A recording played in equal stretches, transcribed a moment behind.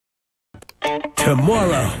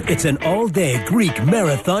Tomorrow, it's an all-day Greek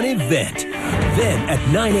marathon event. Then at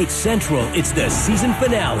 9/8 Central, it's the season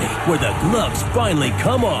finale, where the gloves finally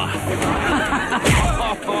come off.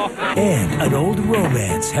 And an old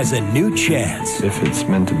romance has a new chance. If it's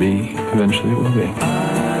meant to be, eventually it will be.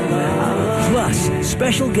 Plus,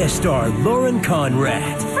 special guest star Lauren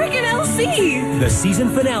Conrad. Freaking LC! The season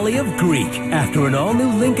finale of Greek, after an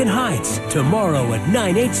all-new Lincoln Heights, tomorrow at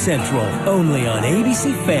 9/8 Central, only on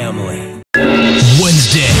ABC Family.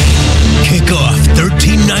 Wednesday, kick off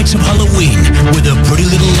 13 nights of Halloween with a Pretty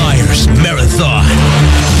Little Liars marathon.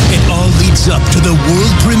 It all leads up to the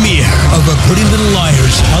world premiere of a Pretty Little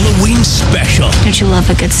Liars Halloween special. Don't you love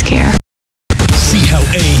a good scare? See how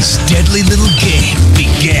A's deadly little game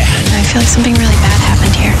began. I feel like something really bad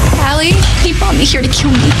happened here. Allie, he brought me here to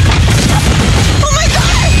kill me. Oh my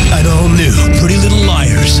God! An all-new Pretty Little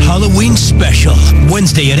Liars Halloween special.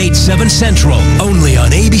 Wednesday at 8/7 Central, only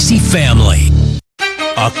on ABC Family.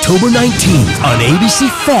 October 19th on ABC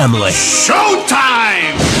Family.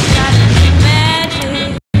 Showtime!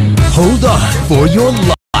 Hold on for your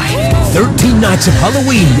life. 13 Nights of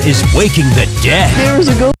Halloween is waking the dead. There's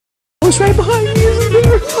a ghost right behind me, isn't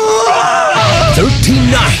there?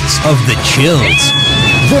 13 nights of the chills,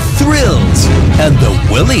 the thrills, and the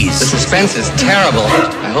willies. The suspense is terrible.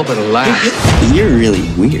 I hope it'll last. You're really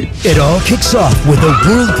weird. It all kicks off with the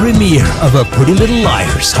world premiere of a Pretty Little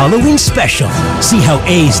Liars Halloween special. See how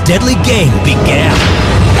A's deadly gang began.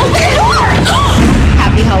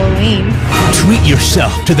 Happy Halloween. Treat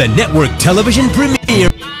yourself to the network television premiere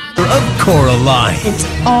of Coraline. It's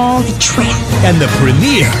all the trap. And the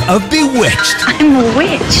premiere of Bewitched. I'm a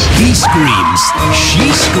witch. He screams,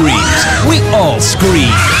 she screams, we all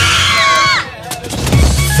scream.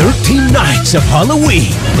 13 nights of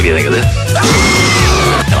Halloween. What do you think of this?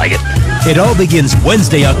 I like it. It all begins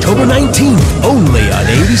Wednesday, October 19th, only on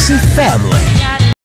ABC Family.